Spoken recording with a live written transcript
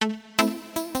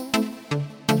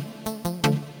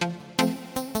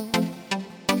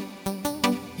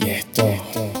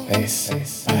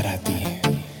es para ti.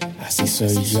 Así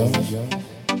soy yo,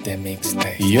 de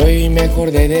mixtape. Y hoy me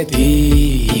acordé de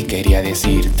ti y quería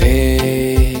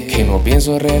decirte que no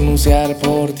pienso renunciar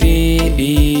por ti.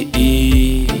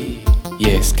 Y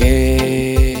es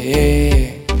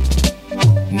que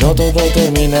no todo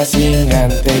termina sin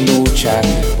antes luchar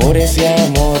por ese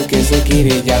amor que se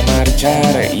quiere ya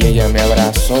marchar. Y ella me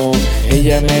abrazó,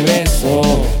 ella me besó,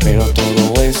 pero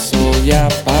todo eso ya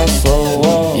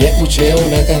pasó. Y escuché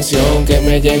una canción que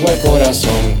me llegó al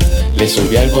corazón. Le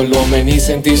subí al volumen y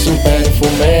sentí su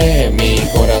perfume. Mi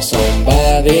corazón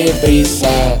va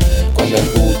deprisa cuando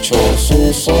escucho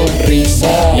su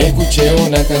sonrisa. Y escuché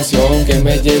una canción que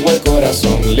me llegó al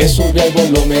corazón. Le subí al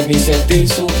volumen y sentí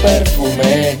su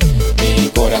perfume. Mi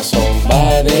corazón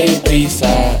va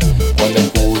deprisa cuando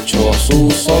escucho su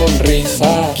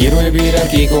sonrisa. Quiero vivir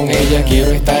aquí con ella,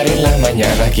 quiero estar en las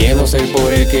mañanas. Quiero ser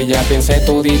por el que ya pensé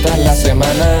toditas la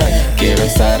semana. Quiero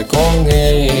estar con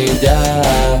ella,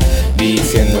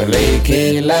 diciéndole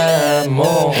que la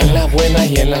amo. En las buenas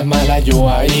y en las malas yo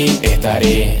ahí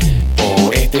estaré.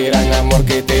 Por este gran amor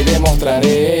que te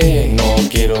demostraré. No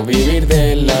quiero vivir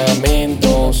de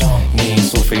lamentos ni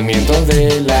sufrimientos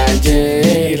del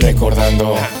ayer. Y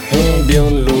recordando, vi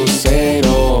un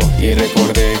lucero y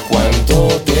recordé cuánto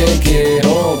te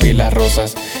quiero. Vi las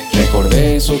rosas,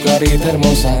 recordé su carita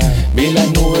hermosa. Vi las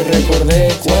nubes, recordé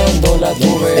cuando la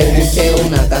tuve. Escuché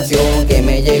una canción que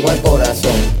me llegó al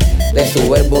corazón. Le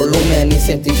sube el volumen y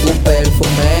sentí su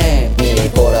perfume. Mi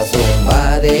corazón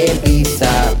va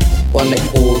deprisa cuando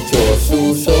escucho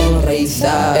su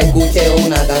sonrisa. Escuché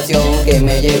una canción que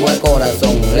me llegó al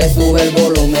corazón. Le sube el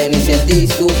volumen y sentí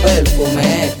su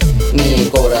perfume. Mi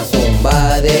corazón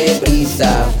va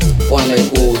deprisa cuando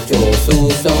escucho su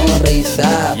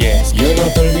sonrisa. Yo no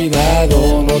te he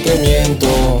olvidado, no te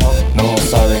miento. No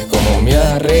sabes cómo me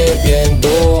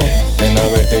arrepiento de no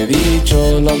haberte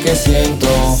dicho lo que siento,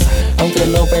 aunque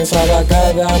lo pensaba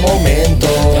cada momento.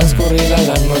 Transcurrida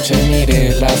la noche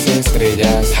miré las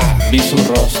estrellas, vi su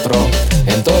rostro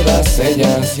en todas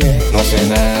ellas. No sé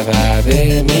nada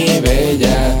de mi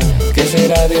bella, ¿qué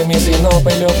será de mí si no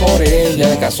peleo por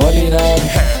ella? Casualidad,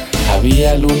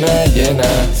 había luna llena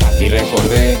y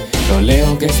recordé lo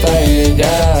lejos que está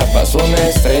ella. Pasó una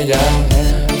estrella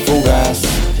fugaz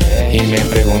y me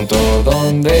pregunto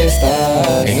dónde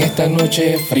está. En esta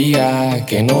noche fría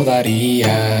que no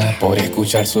daría por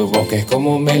escuchar su voz que es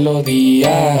como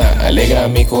melodía. Alegra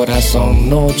mi corazón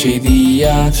noche y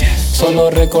día. Solo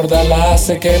recordarla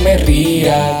hace que me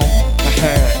ría.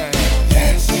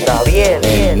 Gabriel,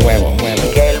 Nuevo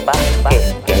Miguel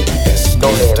Vázquez,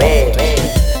 Doble,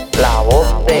 la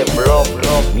voz de Blog.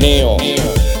 Neo,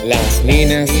 las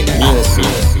minas music,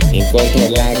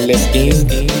 incontrolables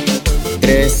Inc.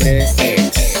 Dres.